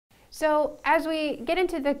So as we get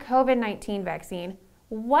into the COVID-19 vaccine,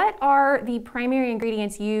 what are the primary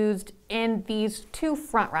ingredients used in these two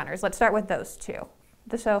front runners? Let's start with those two,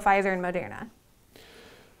 so Pfizer and Moderna.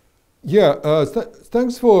 Yeah,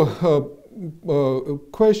 thanks for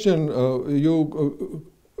question. You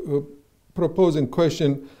proposing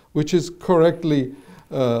question, which is correctly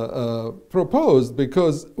proposed,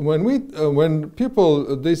 because when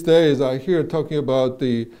people these days I hear talking about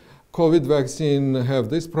the COVID vaccine have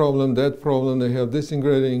this problem, that problem, they have this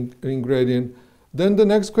ingredient, then the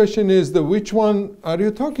next question is which one are you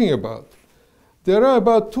talking about? There are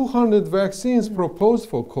about 200 vaccines proposed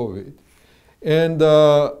for COVID. And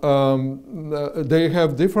they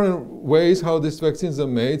have different ways how these vaccines are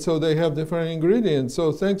made, so they have different ingredients.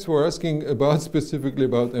 So thanks for asking specifically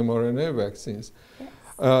about mRNA vaccines. Yes.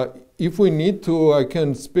 If we need to, I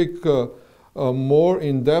can speak more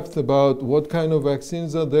in depth about what kind of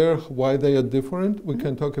vaccines are there, why they are different. We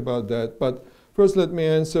can talk about that. But first let me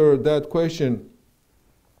answer that question.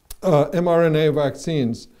 mRNA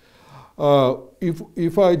vaccines.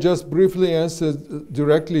 If I just briefly answer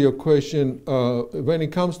directly your question, when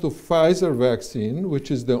it comes to Pfizer vaccine,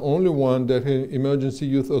 which is the only one that has emergency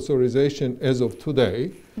use authorization as of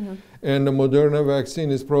today, and the Moderna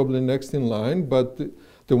vaccine is probably next in line, but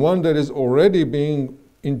the one that is already being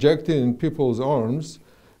injected in people's arms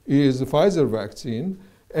is the Pfizer vaccine.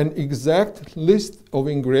 An exact list of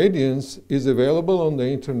ingredients is available on the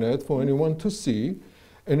internet for anyone to see,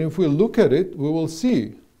 and if we look at it, we will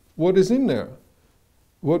see what is in there.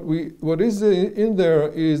 What is in there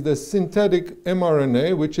is the synthetic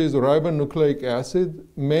mRNA, which is ribonucleic acid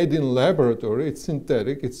made in laboratory. It's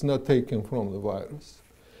synthetic, it's not taken from the virus.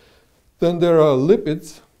 Then there are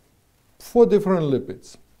lipids, 4 different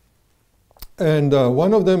lipids. And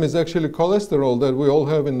one of them is actually cholesterol that we all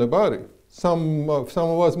have in the body. Some of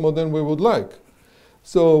us more than we would like.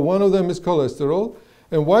 So one of them is cholesterol.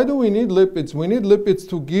 And why do we need lipids? We need lipids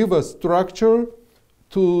to give a structure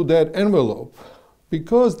to that envelope,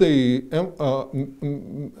 because the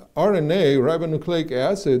RNA, ribonucleic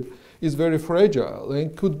acid, is very fragile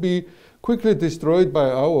and could be quickly destroyed by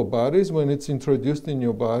our bodies when it's introduced in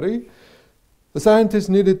your body. The scientists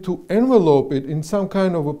needed to envelope it in some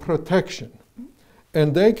kind of a protection.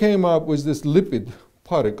 And they came up with this lipid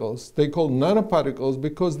particles. They call nanoparticles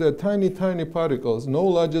because they're tiny, tiny particles, no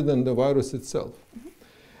larger than the virus itself.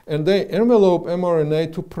 And they envelope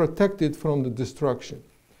mRNA to protect it from the destruction.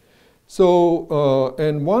 So,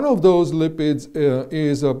 and one of those lipids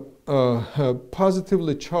is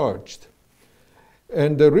positively charged.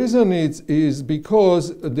 And the reason is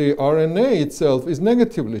because the RNA itself is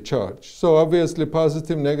negatively charged. So obviously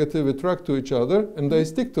positive, negative attract to each other and they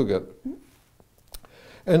stick together.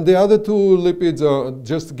 And the other 2 lipids are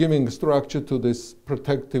just giving structure to this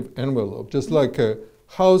protective envelope, just like a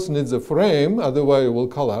house needs a frame, otherwise it will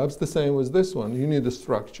collapse. The same with this one. You need a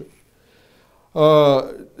structure.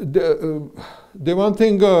 The one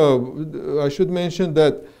thing I should mention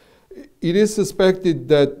that it is suspected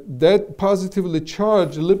that positively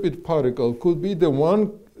charged lipid particle could be the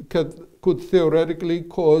one could theoretically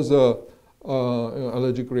cause a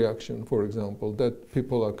allergic reaction, for example, that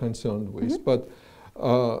people are concerned with. But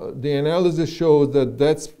the analysis shows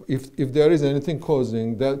that if there is anything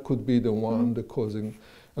causing, that could be the one that causing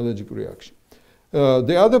allergic reaction.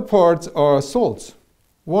 The other parts are salts.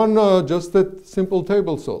 One, just a simple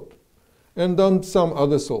table salt, and then some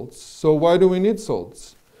other salts. So why do we need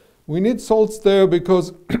salts? We need salts there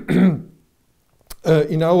because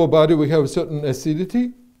in our body we have a certain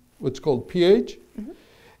acidity, what's called pH,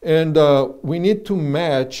 and we need to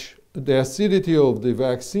match the acidity of the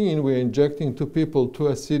vaccine we're injecting to people to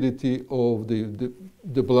acidity of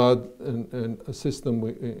the blood and system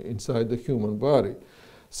inside the human body.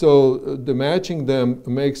 So the matching them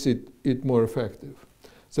makes it more effective.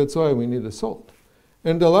 So that's why we need a salt.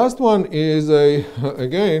 And the last one is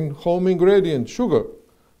again, home ingredient, sugar,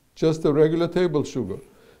 just a regular table sugar.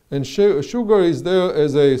 And sugar is there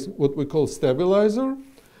as what we call stabilizer.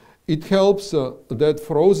 It helps that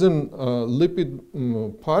frozen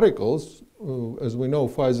lipid particles, as we know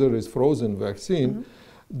Pfizer is frozen vaccine,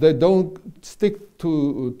 they don't stick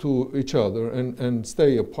to each other and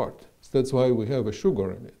stay apart. So that's why we have a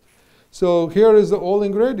sugar in it. So here is all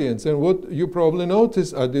ingredients, and what you probably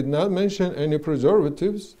notice, I did not mention any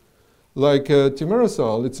preservatives like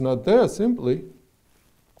thimerosal. It's not there simply.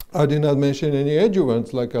 I did not mention any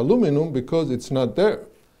adjuvants like aluminum because it's not there.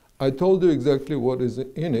 I told you exactly what is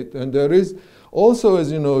in it, and there is also,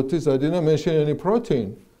 as you notice, I did not mention any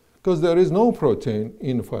protein because there is no protein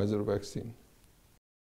in the Pfizer vaccine.